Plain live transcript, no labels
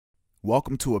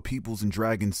Welcome to a Peoplz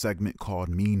Dragons segment called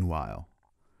Meanwhile.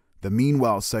 The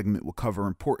Meanwhile segment will cover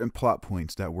important plot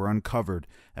points that were uncovered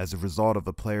as a result of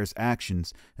a player's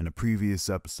actions in a previous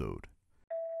episode.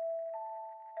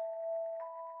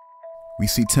 We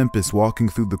see Tempus walking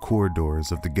through the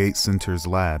corridors of the Gate Center's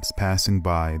labs, passing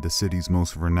by the city's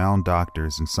most renowned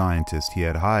doctors and scientists he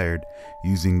had hired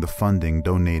using the funding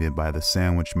donated by the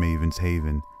Sandwich Maven's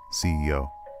Haven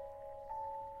CEO.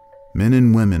 Men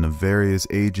and women of various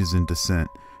ages and descent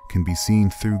can be seen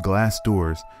through glass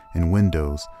doors and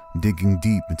windows, digging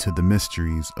deep into the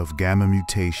mysteries of gamma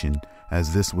mutation,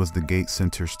 as this was the Gate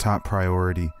Center's top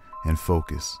priority and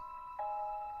focus.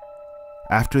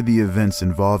 After the events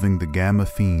involving the Gamma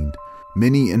Fiend,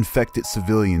 many infected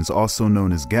civilians, also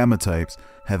known as Gamma types,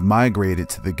 have migrated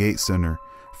to the Gate Center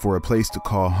for a place to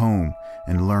call home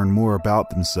and learn more about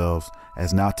themselves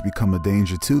as not to become a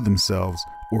danger to themselves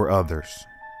or others.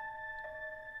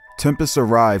 Tempus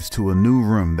arrives to a new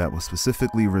room that was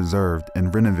specifically reserved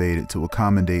and renovated to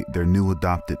accommodate their new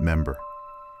adopted member.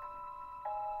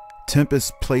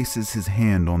 Tempus places his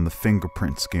hand on the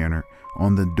fingerprint scanner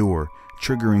on the door,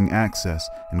 triggering access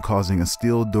and causing a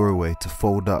steel doorway to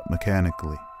fold up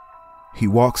mechanically. He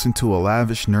walks into a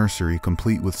lavish nursery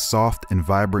complete with soft and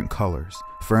vibrant colors,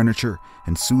 furniture,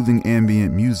 and soothing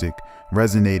ambient music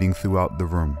resonating throughout the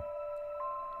room.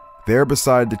 There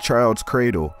beside the child's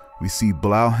cradle, we see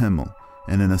Blau Himmel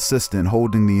and an assistant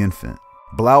holding the infant.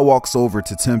 Blau walks over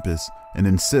to Tempus and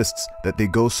insists that they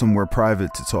go somewhere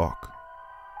private to talk.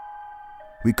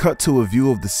 We cut to a view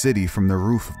of the city from the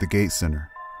roof of the Gate Center.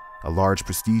 A large,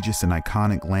 prestigious, and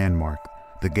iconic landmark,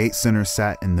 the Gate Center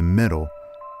sat in the middle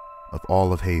of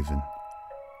all of Haven.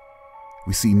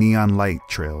 We see neon light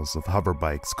trails of hover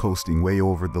bikes coasting way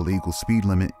over the legal speed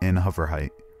limit and hover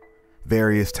height.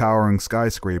 Various towering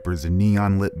skyscrapers and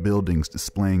neon-lit buildings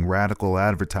displaying radical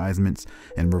advertisements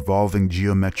and revolving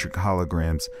geometric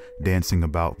holograms dancing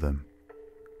about them.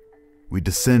 We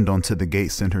descend onto the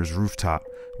Gate Center's rooftop,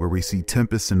 where we see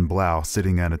Tempus and Blau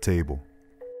sitting at a table.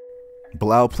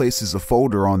 Blau places a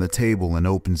folder on the table and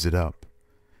opens it up.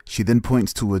 She then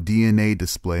points to a DNA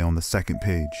display on the second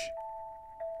page.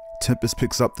 Tempus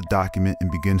picks up the document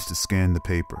and begins to scan the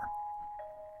paper.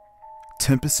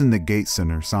 Tempus and the Gate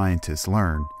Center scientists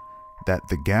learn that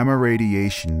the gamma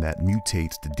radiation that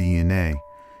mutates the DNA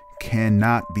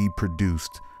cannot be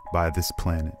produced by this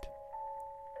planet.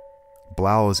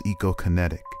 Blau is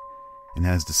eco-kinetic and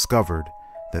has discovered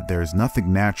that there is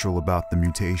nothing natural about the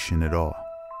mutation at all.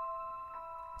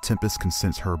 Tempus can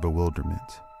sense her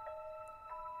bewilderment.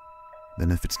 Then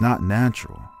if it's not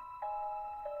natural,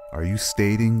 are you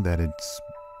stating that it's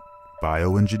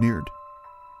bioengineered?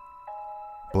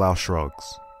 Blau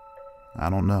shrugs. I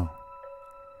don't know,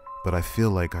 but I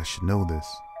feel like I should know this.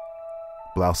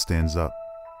 Blau stands up,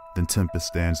 then Tempus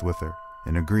stands with her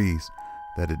and agrees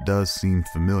that it does seem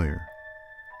familiar.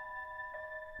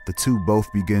 The two both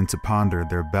begin to ponder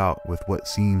their bout with what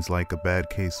seems like a bad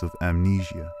case of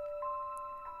amnesia.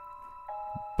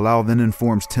 Blau then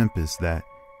informs Tempus that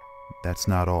that's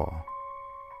not all.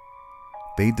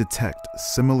 They detect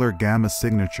similar gamma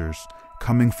signatures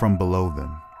coming from below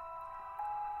them.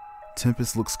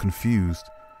 Tempus looks confused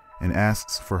and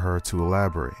asks for her to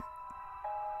elaborate.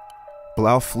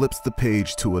 Blau flips the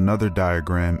page to another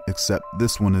diagram, except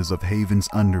this one is of Haven's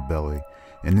underbelly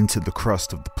and into the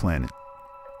crust of the planet.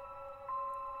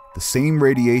 The same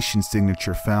radiation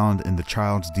signature found in the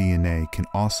child's DNA can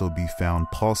also be found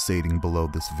pulsating below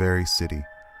this very city.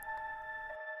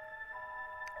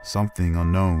 Something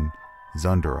unknown is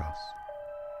under us.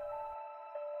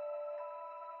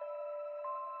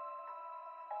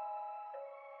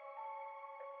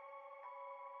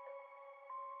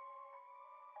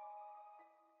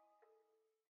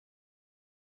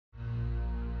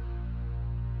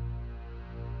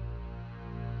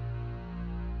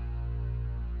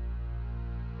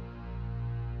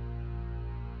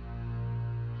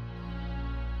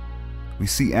 We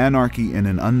see Anarchy in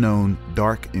an unknown,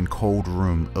 dark and cold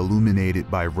room illuminated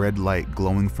by red light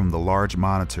glowing from the large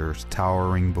monitors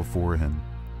towering before him.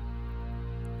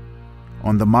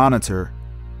 On the monitor,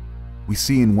 we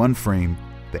see in one frame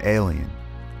the alien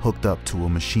hooked up to a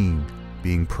machine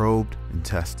being probed and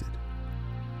tested.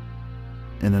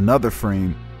 In another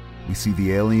frame, we see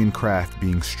the alien craft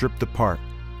being stripped apart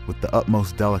with the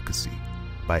utmost delicacy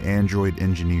by android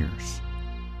engineers.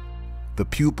 The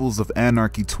pupils of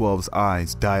Anarchy 12's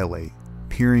eyes dilate,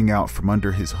 peering out from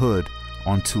under his hood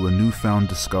onto a newfound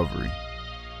discovery.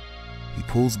 He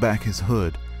pulls back his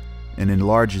hood and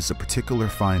enlarges a particular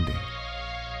finding.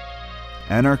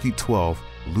 Anarchy 12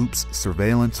 loops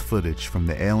surveillance footage from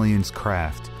the alien's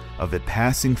craft of it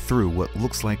passing through what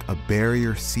looks like a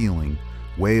barrier ceiling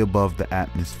way above the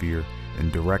atmosphere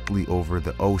and directly over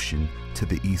the ocean to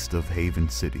the east of Haven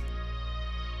City.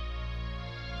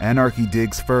 Anarchy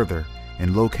digs further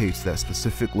and locates that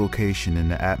specific location in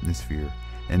the atmosphere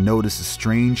and notices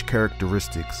strange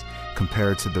characteristics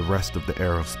compared to the rest of the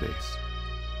aerospace.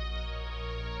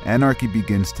 Anarchy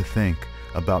begins to think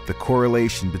about the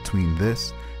correlation between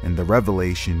this and the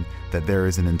revelation that there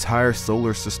is an entire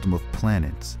solar system of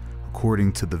planets,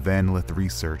 according to the Vanlith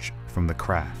research from the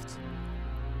craft.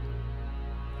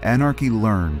 Anarchy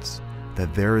learns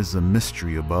that there is a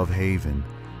mystery above Haven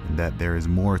and that there is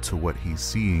more to what he's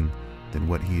seeing than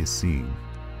what he is seeing.